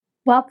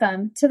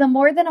Welcome to the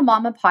More Than a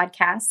Mama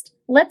podcast.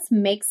 Let's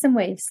make some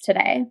waves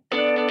today.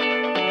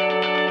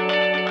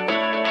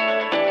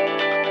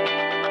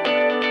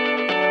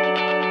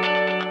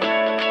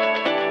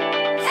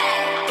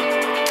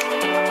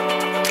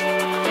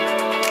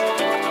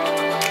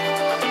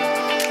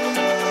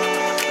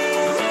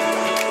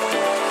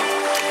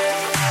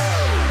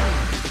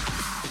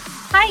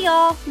 Hi,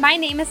 y'all. My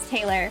name is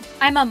Taylor.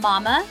 I'm a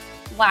mama,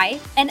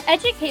 wife, and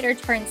educator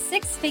turned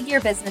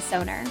six-figure business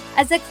owner.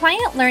 As a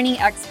client learning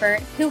expert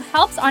who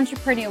helps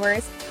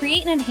entrepreneurs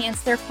create and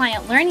enhance their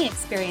client learning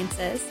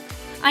experiences,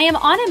 I am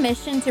on a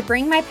mission to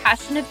bring my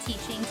passion of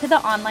teaching to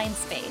the online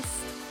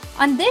space.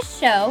 On this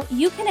show,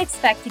 you can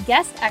expect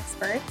guest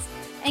experts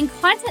and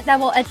content that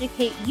will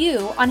educate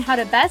you on how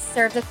to best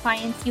serve the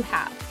clients you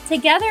have.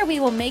 Together, we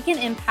will make an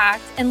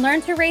impact and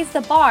learn to raise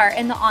the bar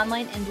in the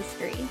online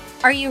industry.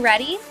 Are you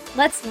ready?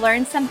 Let's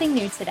learn something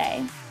new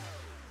today.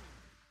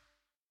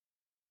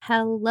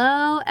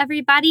 Hello,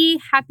 everybody.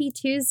 Happy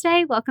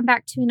Tuesday. Welcome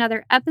back to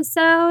another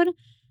episode.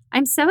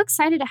 I'm so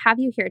excited to have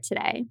you here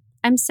today.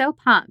 I'm so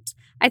pumped.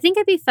 I think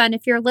it'd be fun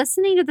if you're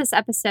listening to this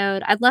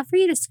episode. I'd love for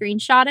you to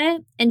screenshot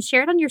it and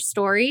share it on your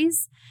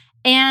stories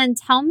and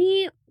tell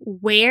me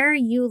where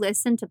you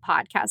listen to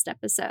podcast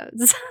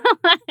episodes.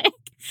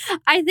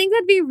 I think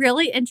that'd be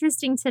really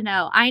interesting to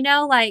know. I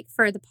know,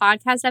 for the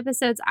podcast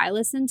episodes I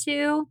listen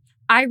to,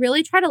 I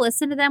really try to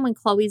listen to them when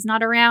Chloe's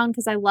not around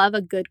because I love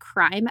a good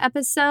crime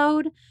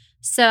episode.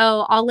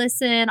 So I'll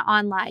listen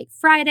on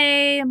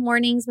Friday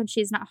mornings when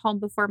she's not home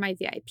before my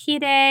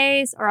VIP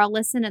days, or I'll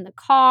listen in the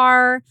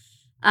car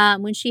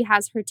when she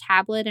has her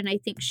tablet and I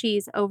think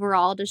she's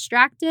overall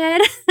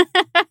distracted.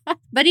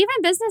 But even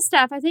business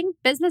stuff, I think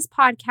business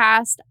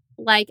podcasts,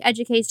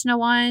 educational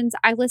ones,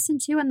 I listen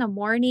to in the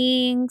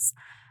mornings.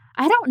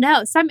 I don't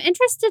know. So I'm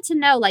interested to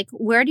know,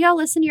 where do y'all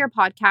listen to your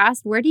podcast?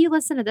 Where do you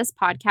listen to this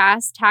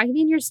podcast? Tag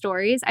me in your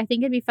stories. I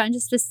think it'd be fun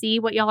just to see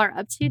what y'all are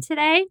up to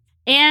today.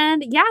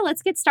 And yeah,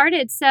 let's get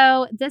started.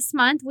 So this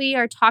month we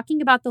are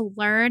talking about the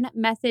Learn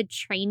Method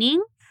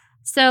training.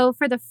 So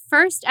for the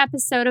first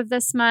episode of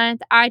this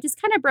month, I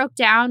just kind of broke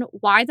down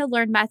why the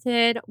Learn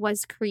Method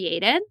was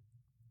created.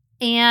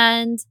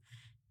 And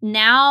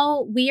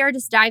now we are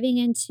just diving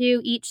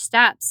into each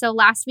step. So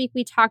last week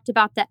we talked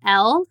about the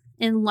L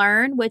in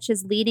Learn, which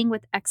is leading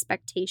with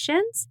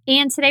expectations.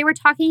 And today we're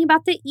talking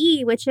about the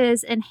E, which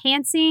is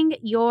enhancing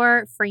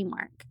your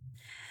framework.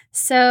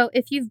 So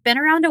if you've been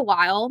around a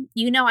while,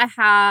 you know I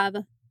have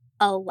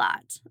a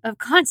lot of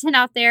content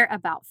out there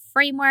about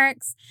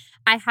frameworks.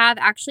 I have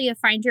actually a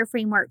Find Your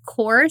Framework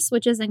course,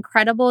 which is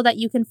incredible, that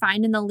you can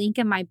find in the link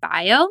in my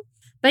bio.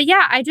 But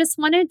yeah, I just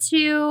wanted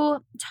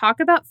to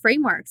talk about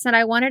frameworks, and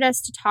I wanted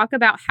us to talk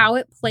about how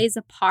it plays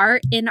a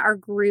part in our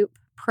group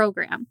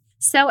program.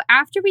 So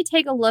after we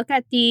take a look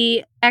at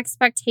the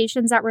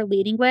expectations that we're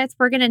leading with,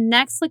 we're going to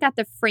next look at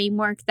the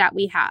framework that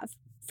we have.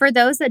 For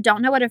those that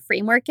don't know what a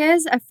framework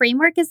is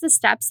the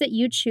steps that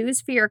you choose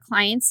for your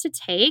clients to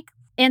take.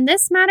 And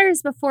this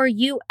matters before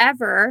you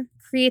ever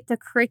create the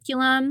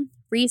curriculum,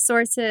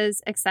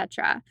 resources,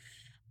 etc.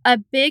 A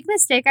big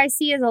mistake I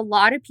see is a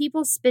lot of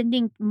people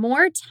spending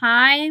more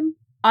time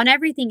on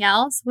everything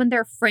else when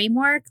their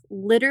framework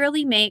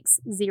literally makes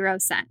 0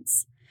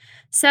 sense.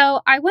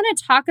 So I want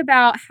to talk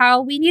about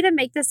how we need to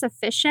make this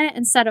efficient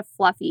instead of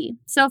fluffy.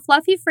 So a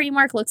fluffy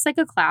framework looks like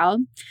a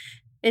cloud.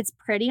 It's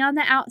pretty on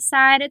the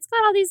outside. It's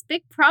got all these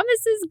big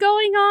promises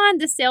going on.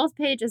 The sales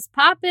page is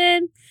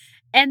popping.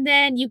 And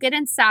then you get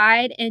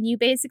inside and you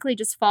basically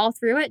just fall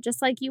through it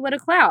just like you would a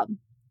cloud.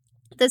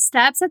 The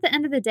steps at the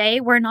end of the day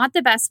were not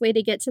the best way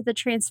to get to the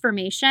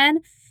transformation.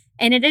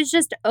 And it is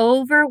just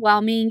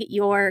overwhelming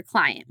your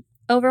client.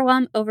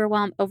 Overwhelm.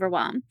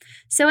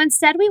 So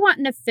instead, we want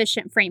an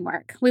efficient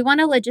framework. We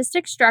want a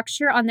logistic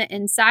structure on the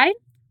inside.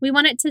 We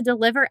want it to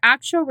deliver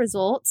actual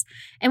results.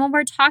 And when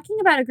we're talking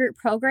about a group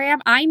program,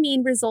 I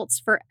mean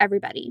results for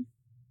everybody.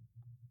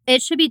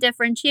 It should be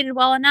differentiated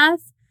well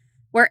enough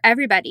where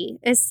everybody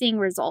is seeing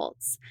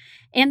results.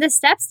 And the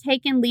steps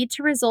taken lead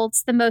to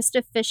results the most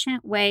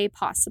efficient way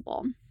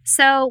possible.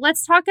 So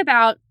let's talk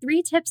about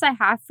 3 tips I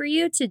have for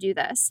you to do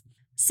this.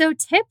 So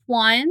tip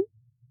 1,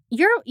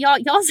 your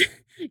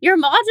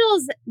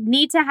modules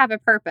need to have a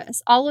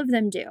purpose. All of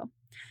them do.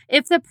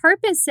 If the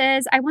purpose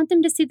is, I want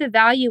them to see the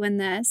value in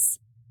this,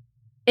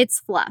 it's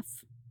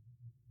fluff.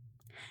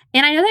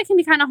 And I know that can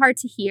be kind of hard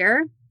to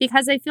hear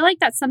because I feel like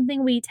that's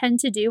something we tend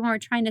to do when we're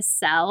trying to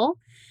sell,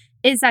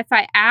 is if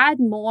I add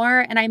more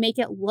and I make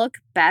it look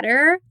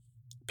better,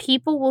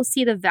 people will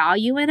see the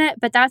value in it,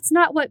 but that's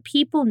not what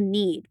people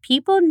need.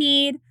 People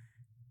need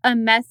a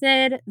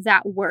method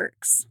that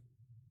works.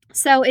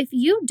 So if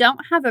you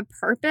don't have a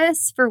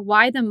purpose for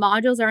why the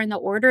modules are in the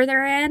order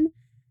they're in,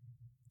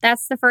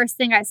 that's the first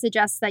thing I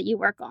suggest that you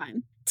work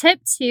on. Tip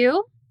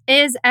 2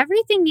 is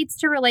everything needs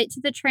to relate to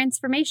the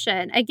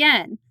transformation.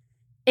 Again,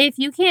 if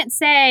you can't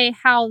say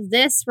how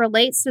this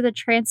relates to the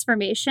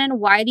transformation,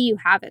 why do you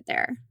have it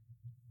there?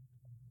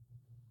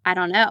 I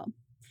don't know.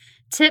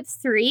 Tip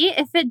 3,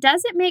 if it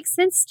doesn't make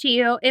sense to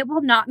you, it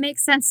will not make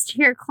sense to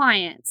your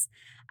clients.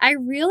 I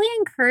really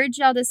encourage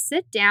y'all to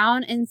sit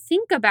down and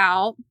think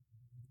about,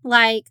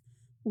 like,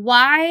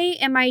 why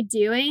am I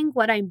doing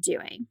what I'm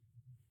doing?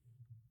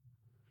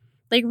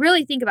 Like,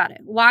 really think about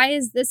it. Why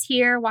is this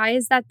here? Why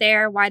is that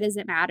there? Why does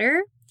it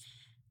matter?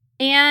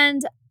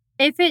 And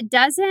if it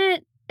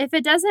doesn't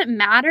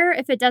matter,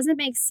 if it doesn't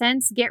make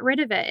sense, get rid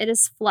of it. It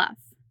is fluff.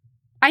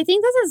 I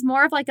think this is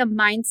more of like a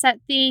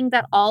mindset thing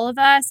that all of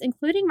us,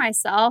 including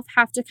myself,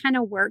 have to kind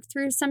of work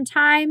through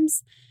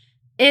sometimes,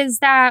 is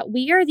that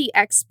we are the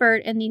expert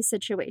in these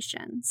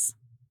situations.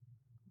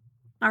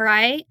 All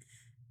right?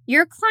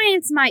 Your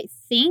clients might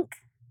think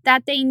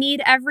that they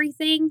need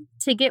everything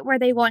to get where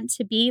they want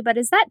to be, but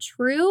is that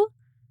true?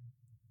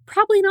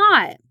 Probably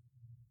not.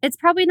 It's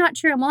probably not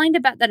true. I'm willing to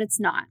bet that it's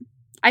not.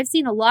 I've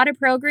seen a lot of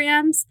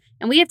programs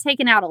and we have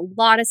taken out a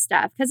lot of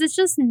stuff because it's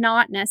just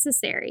not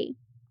necessary.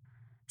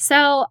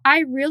 So I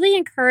really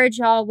encourage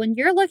y'all, when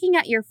you're looking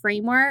at your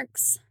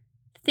frameworks,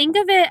 think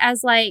of it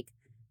as like,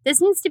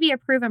 this needs to be a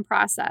proven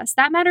process.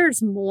 That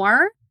matters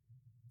more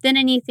than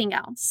anything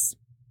else.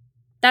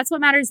 That's what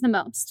matters the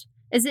most,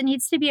 is it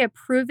needs to be a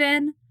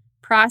proven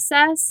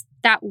process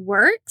that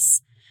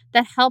works,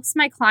 that helps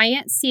my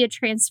client see a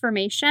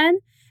transformation.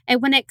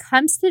 And when it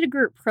comes to the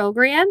group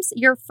programs,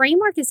 your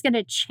framework is going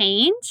to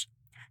change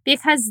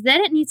because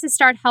then it needs to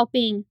start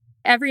helping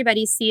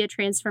everybody see a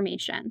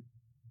transformation.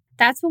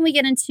 That's when we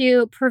get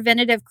into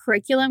preventative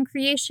curriculum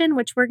creation,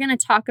 which we're going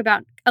to talk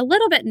about a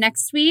little bit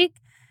next week.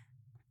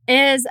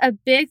 Is a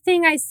big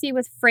thing I see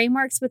with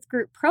frameworks with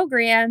group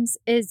programs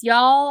is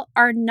y'all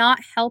are not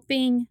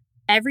helping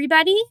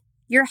everybody.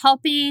 You're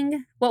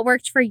helping what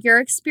worked for your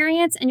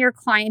experience and your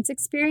client's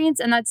experience,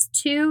 and that's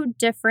two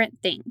different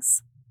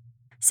things.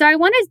 So I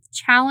want to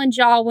challenge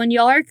y'all, when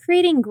y'all are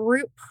creating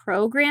group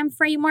program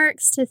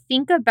frameworks, to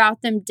think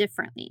about them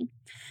differently.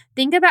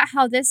 Think about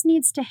how this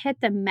needs to hit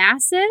the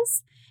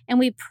masses, and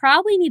we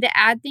probably need to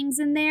add things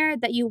in there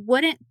that you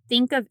wouldn't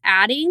think of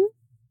adding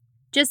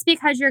just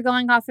because you're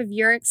going off of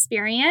your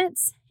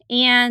experience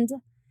and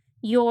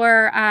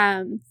your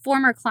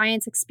former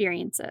clients'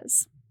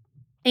 experiences.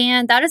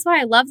 And that is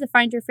why I love the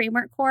Find Your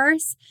Framework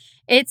course.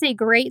 It's a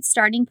great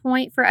starting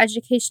point for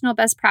educational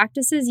best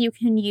practices you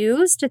can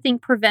use to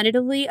think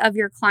preventatively of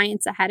your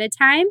clients ahead of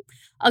time.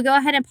 I'll go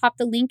ahead and pop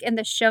the link in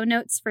the show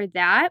notes for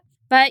that.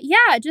 But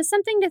yeah, just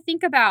something to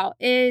think about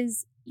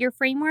is your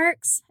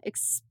frameworks,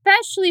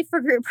 especially for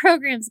group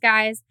programs,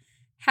 guys,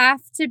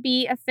 have to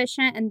be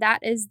efficient, and that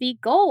is the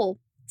goal.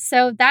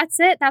 So that's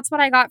it. That's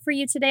what I got for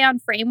you today on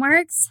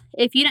frameworks.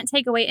 If you didn't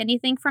take away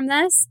anything from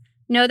this,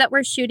 know that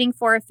we're shooting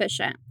for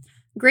efficient.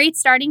 Great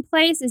starting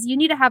place is you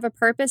need to have a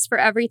purpose for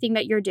everything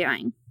that you're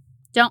doing.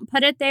 Don't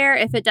put it there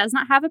if it does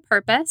not have a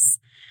purpose.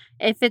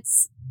 If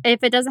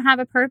it doesn't have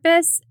a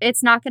purpose,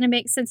 it's not going to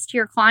make sense to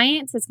your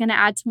clients. It's going to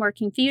add to more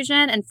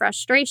confusion and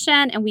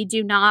frustration, and we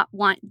do not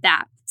want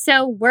that.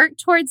 So work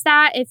towards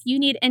that. If you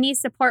need any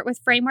support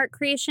with framework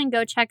creation,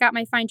 go check out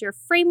my Find Your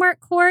Framework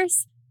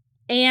course.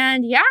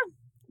 And yeah,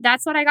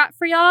 that's what I got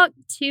for y'all.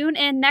 Tune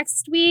in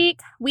next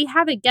week. We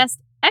have a guest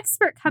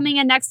expert coming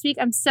in next week.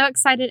 I'm so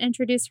excited to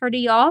introduce her to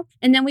y'all.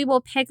 And then we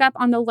will pick up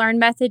on the Learn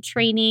Method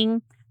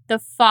training the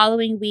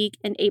following week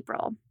in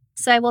April.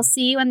 So I will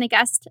see you in the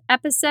guest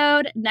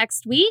episode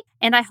next week.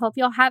 And I hope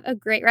you'll have a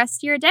great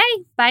rest of your day.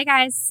 Bye,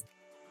 guys.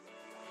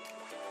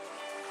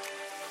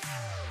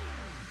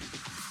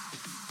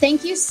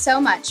 Thank you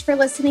so much for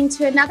listening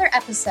to another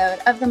episode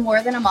of the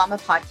More Than a Mama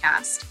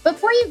podcast.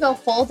 Before you go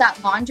fold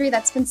that laundry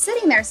that's been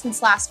sitting there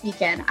since last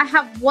weekend, I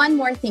have one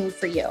more thing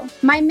for you.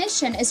 My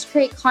mission is to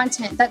create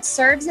content that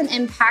serves and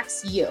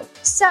impacts you.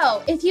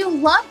 So if you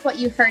loved what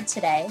you heard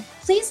today,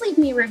 please leave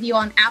me a review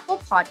on Apple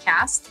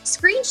Podcasts,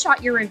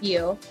 screenshot your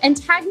review, and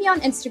tag me on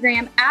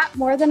Instagram at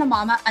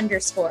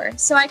morethanamama_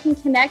 so I can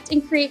connect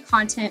and create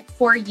content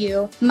for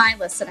you, my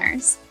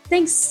listeners.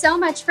 Thanks so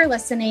much for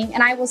listening,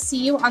 and I will see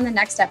you on the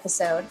next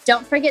episode.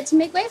 Don't forget to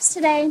make waves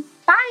today.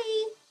 Bye!